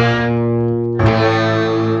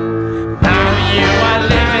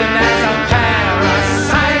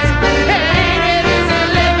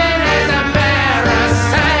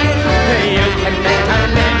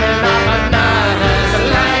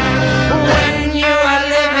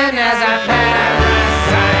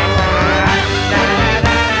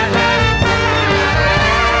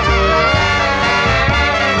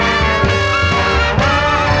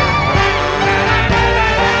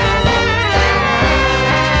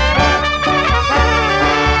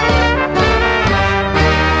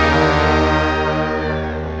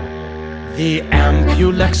 The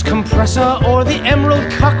Ampulex compressor, or the emerald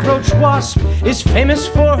cockroach wasp, is famous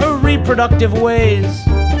for her reproductive ways.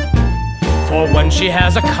 For when she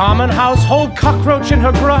has a common household cockroach in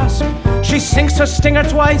her grasp, she sinks her stinger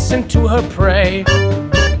twice into her prey.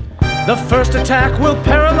 The first attack will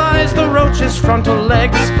paralyze the roach's frontal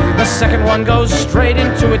legs. The second one goes straight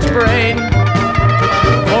into its brain.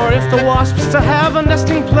 For if the wasp's to have a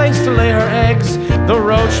nesting place to lay her eggs, the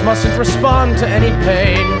roach mustn't respond to any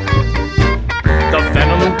pain. The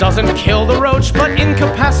venom doesn't kill the roach, but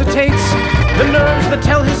incapacitates the nerves that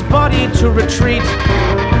tell his body to retreat.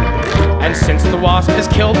 And since the wasp has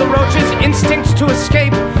killed the roach's instincts to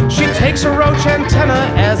escape, she takes a roach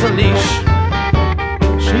antenna as a leash.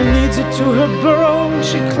 She leads it to her burrow, and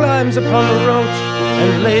she climbs upon the roach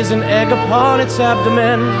and lays an egg upon its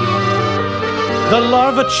abdomen. The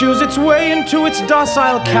larva chews its way into its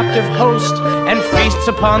docile captive host and feasts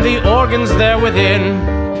upon the organs there within.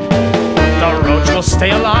 The roach will stay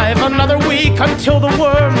alive another week until the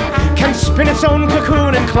worm can spin its own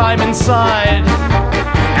cocoon and climb inside.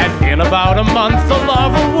 And in about a month, the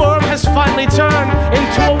larval worm has finally turned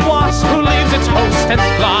into a wasp who leaves its host and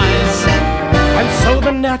flies. And so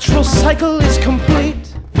the natural cycle is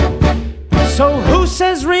complete. So who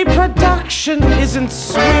says reproduction isn't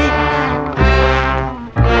sweet?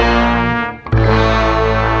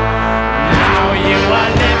 Now you are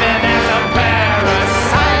living as a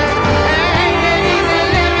parasite. Ain't it easy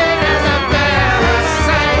living as a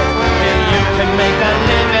parasite? You can make a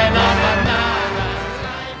living off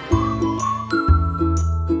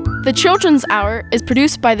another. The Children's Hour is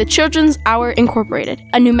produced by the Children's Hour Incorporated,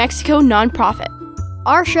 a New Mexico nonprofit.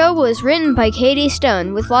 Our show was written by Katie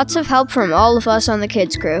Stone with lots of help from all of us on the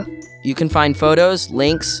kids crew. You can find photos,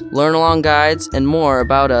 links, learn-along guides, and more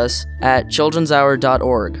about us at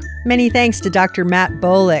childrenshour.org. Many thanks to Dr. Matt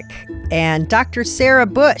Bolek and Dr. Sarah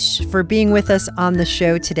Bush for being with us on the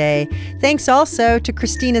show today. Thanks also to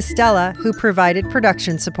Christina Stella, who provided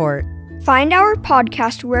production support. Find our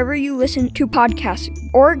podcast wherever you listen to podcasts,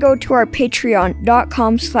 or go to our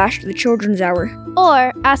patreon.com/thechildren's hour.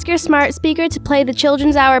 Or ask your smart speaker to play the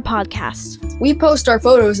Children's Hour podcast. We post our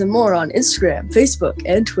photos and more on Instagram, Facebook,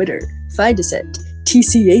 and Twitter. Find us at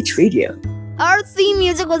TCH Radio. Our theme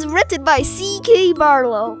music was written by C.K.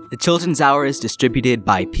 Barlow. The Children's Hour is distributed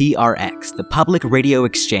by PRX, the Public Radio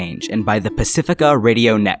Exchange, and by the Pacifica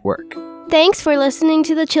Radio Network. Thanks for listening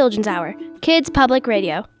to the Children's Hour, Kids Public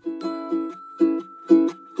Radio.